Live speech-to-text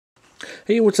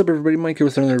Hey, what's up everybody? Mike here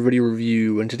with another video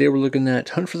review, and today we're looking at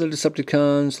Hunt for the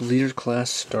Decepticons Leader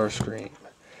Class Starscream.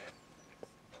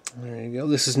 There you go.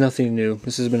 This is nothing new.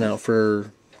 This has been out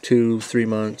for 2-3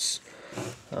 months,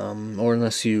 or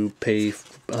unless you pay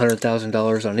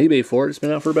 $100,000 on eBay for it, it's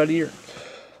been out for about a year.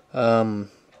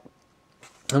 I'm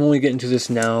only getting to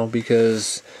this now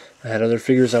because I had other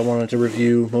figures I wanted to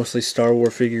review, mostly Star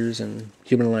Wars figures and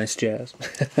Human Alliance jazz.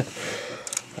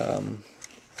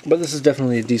 But this is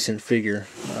definitely a decent figure.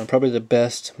 Probably the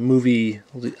best movie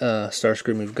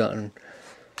Starscream we've gotten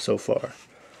so far.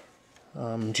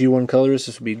 G1 colors,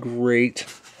 this would be great.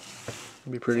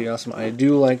 It'd be pretty awesome. I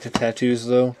do like the tattoos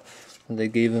though. They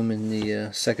gave them in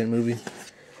the second movie.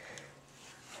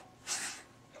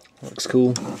 Looks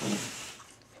cool.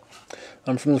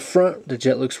 From the front, the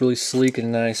jet looks really sleek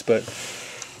and nice, but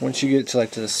once you get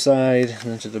to the side and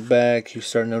then to the back, you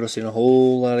start noticing a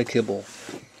whole lot of kibble.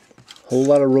 Whole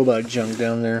lot of robot junk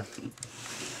down there.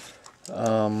 But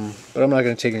I'm not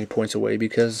going to take any points away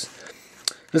because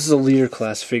this is a leader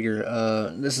class figure.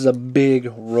 This is a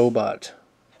big robot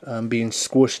being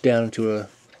squished down into a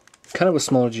kind of a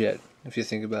small jet, if you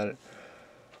think about it.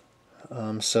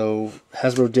 So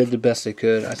Hasbro did the best they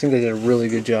could. I think they did a really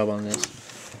good job on this.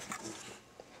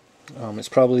 It's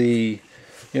probably,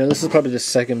 this is probably the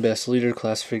second best leader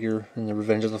class figure in the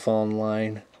Revenge of the Fallen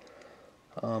line.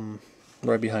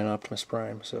 Right behind Optimus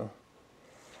Prime, so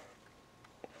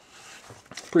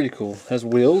pretty cool. Has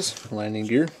wheels, landing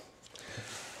gear.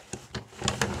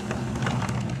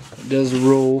 It does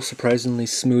roll surprisingly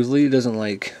smoothly. It doesn't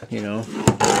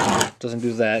doesn't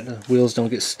do that. The wheels don't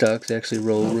get stuck. They actually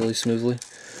roll really smoothly.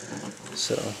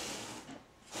 So,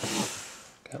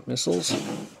 got missiles.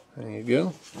 There you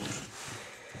go.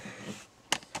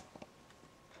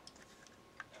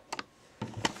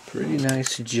 Pretty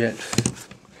nice jet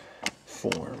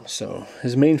form. So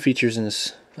his main features in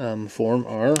this form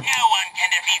are: no one can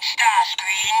defeat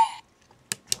Starscream.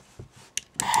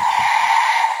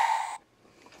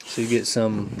 So you get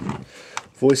some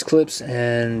voice clips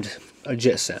and a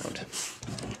jet sound,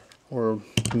 or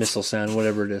missile sound,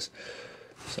 whatever it is.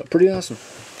 So pretty awesome.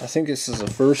 I think this is the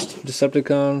first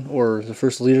Decepticon or the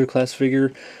first leader class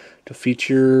figure to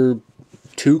feature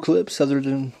 2 clips other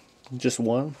than just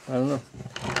one. I don't know.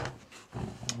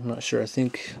 I'm not sure. I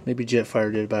think maybe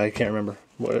Jetfire did, but I can't remember.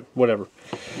 Whatever.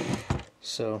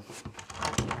 So,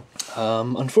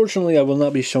 unfortunately, I will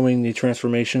not be showing the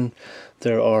transformation.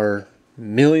 There are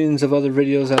millions of other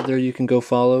videos out there you can go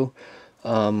follow.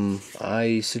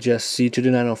 I suggest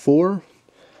C2-904.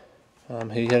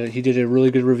 He did a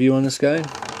really good review on this guy.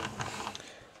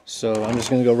 So I'm just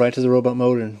going to go right to the robot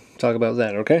mode and talk about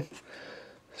that, okay?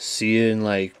 See you in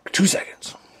like 2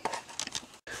 seconds.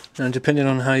 Now, depending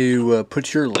on how you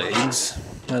put your legs,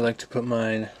 I like to put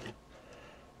mine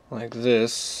like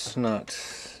this, not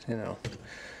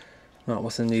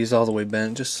with the knees all the way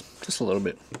bent, just a little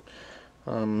bit.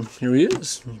 Here he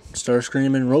is,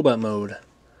 Starscream in robot mode.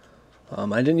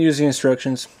 I didn't use the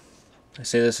instructions. I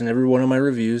say this in every one of my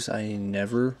reviews. I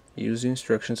never use the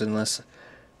instructions unless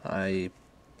I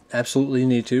absolutely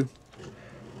need to.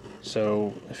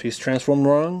 So if he's transformed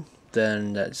wrong,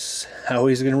 then that's how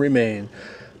he's going to remain,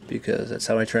 because that's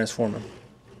how I transform him.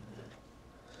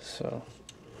 So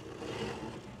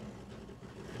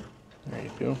there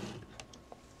you go.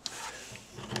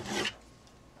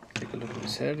 Take a look at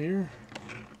his head here.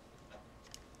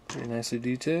 Very nicely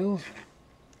detailed.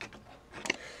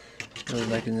 Really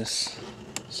liking this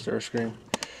Starscream.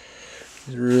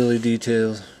 He's really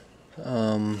detailed.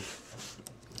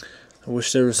 I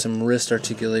wish there was some wrist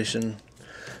articulation.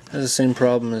 It has the same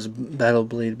problem as Battle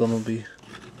Blade Bumblebee,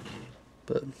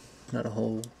 but not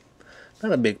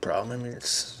a big problem. I mean,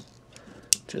 it's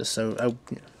just so I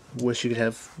wish you could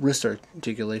have wrist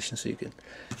articulation so you could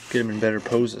get him in better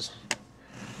poses.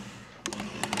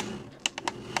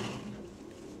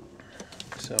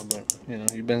 So, but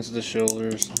he bends to the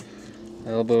shoulders,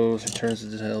 elbows, he turns to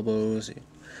the elbows.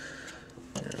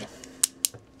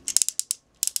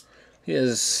 He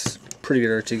has pretty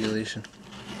good articulation.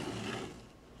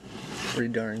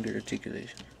 Pretty darn good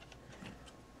articulation.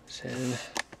 His head,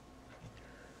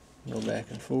 go back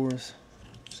and forth,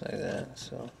 just like that.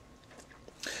 So,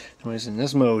 anyways, in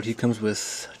this mode, he comes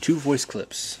with 2 voice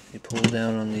clips. You pull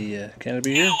down on the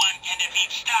canopy here. No one can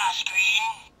defeat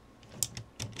Starscream.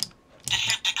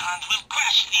 Decepticons will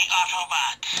crush the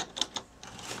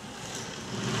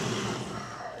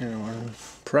Autobots.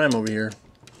 Prime over here.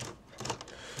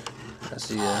 That's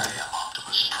the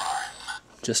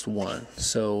just one.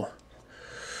 So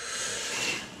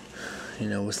You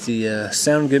know, with the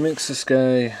sound gimmicks, this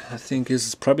guy I think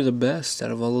is probably the best out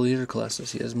of all the leader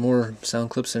classes. He has more sound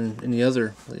clips than any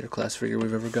other leader class figure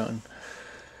we've ever gotten.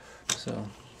 So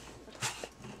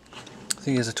I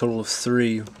think he has a total of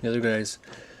 3. The other guys,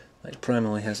 like Prime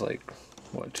only has like,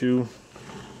 what, 2?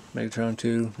 Megatron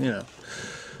 2, you know.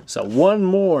 So 1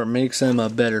 more makes him a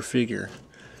better figure,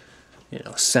 you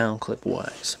know, sound clip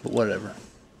wise, but whatever.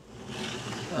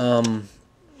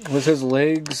 With his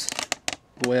legs,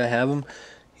 the way I have him,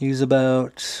 he's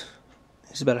about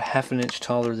a half an inch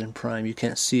taller than Prime. You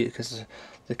can't see it because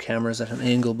the camera's at an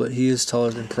angle, but he is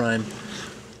taller than Prime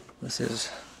with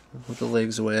the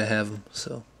legs the way I have him.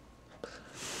 So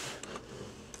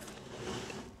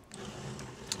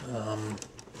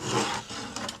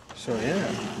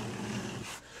yeah,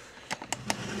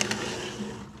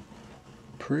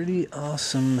 pretty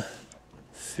awesome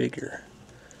figure.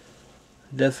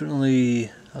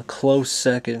 Definitely a close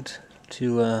second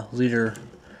to Leader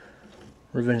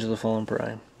Revenge of the Fallen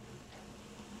Prime.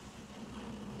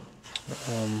 It's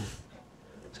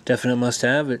a definite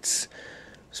must-have. It's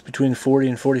between 40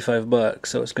 and 45 bucks,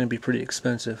 so it's going to be pretty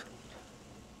expensive.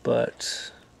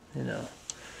 But, you know,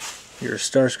 if you're a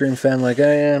Starscream fan like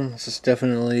I am, this is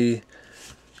definitely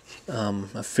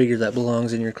a figure that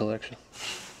belongs in your collection.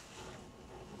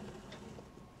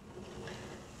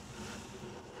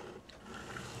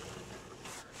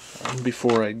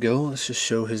 Before I go, let's just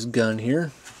show his gun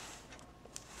here.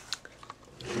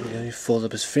 You fold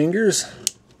up his fingers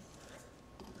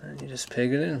and you just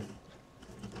peg it in.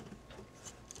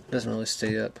 It doesn't really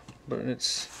stay up, but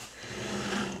it's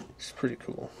pretty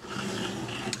cool.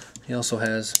 He also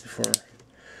has, before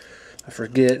I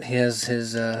forget, he has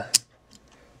his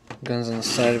guns on the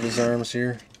side of his arms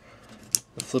here.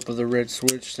 The flip of the red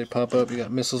switch, they pop up. You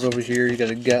got missiles over here, you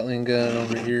got a Gatling gun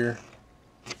over here.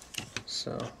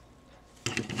 So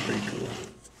pretty cool.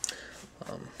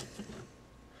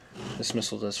 This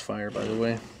missile does fire, by the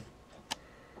way.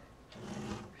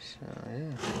 So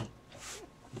yeah,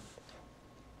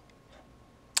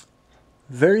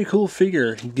 very cool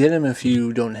figure. Get him if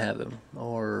you don't have him,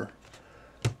 or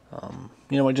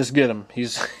you know what, just get him.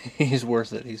 He's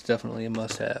worth it. He's definitely a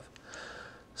must-have.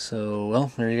 So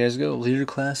well, there you guys go. Leader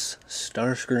class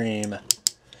Starscream.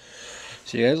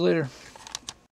 See you guys later.